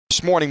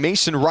this morning.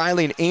 Mason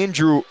Riley and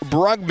Andrew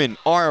Brugman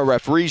are our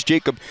referees.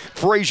 Jacob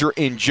Frazier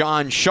and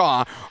John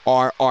Shaw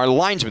are our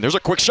linesmen. There's a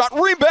quick shot,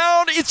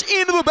 rebound, it's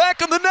into the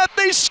back of the net,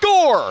 they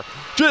score!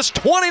 Just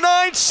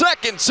 29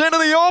 seconds into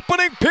the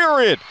opening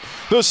period.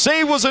 The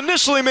save was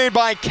initially made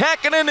by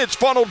Kakkonen. It's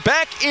funneled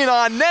back in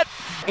on net.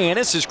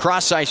 Annis, his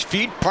cross-ice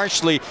feed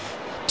partially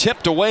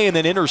tipped away and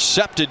then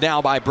intercepted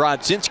now by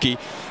Brodzinski.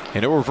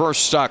 And he'll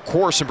reverse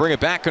course and bring it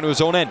back into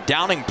his own end.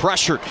 Downing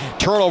pressured.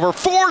 Turnover.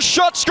 4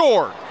 shots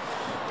scored.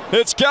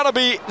 It's got to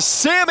be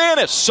Sam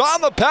Annis on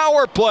the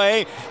power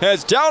play.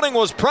 As Downing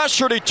was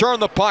pressured, he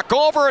turned the puck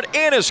over, and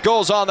Annis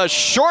goes on the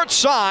short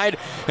side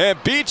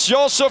and beats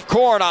Josef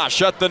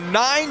Kornash at the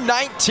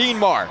 9:19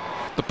 mark.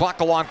 The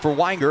puck along for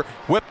Weinger,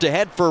 whipped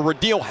ahead for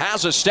Radil,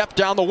 has a step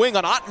down the wing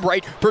on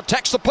Ottenbright,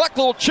 protects the puck,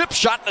 little chip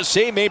shot, and a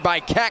save made by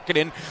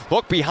Kakkonen.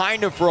 Look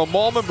behind him for a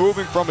moment,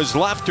 moving from his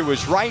left to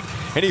his right,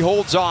 and he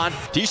holds on.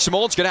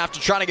 DeSimone's going to have to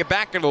try to get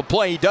back into the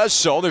play. He does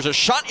so. There's a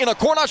shot in a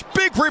Kornash,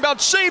 big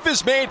rebound, save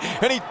is made,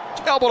 and he's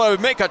able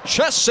to make a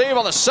chest save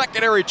on the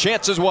secondary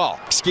chance as well.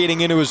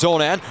 Skating into his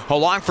own end,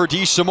 along for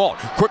DeSimone.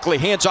 Quickly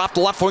hands off the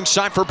left wing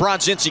side for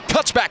Brodzinski.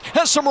 Cuts back,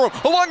 has some room,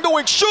 along the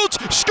wing, shoots,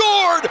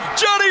 scored!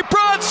 Johnny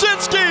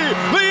Brodzinski,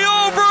 the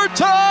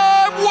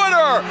overtime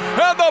winner!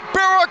 And the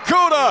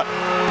Barracuda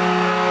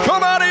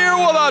come out of here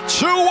with a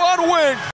 2-1 win.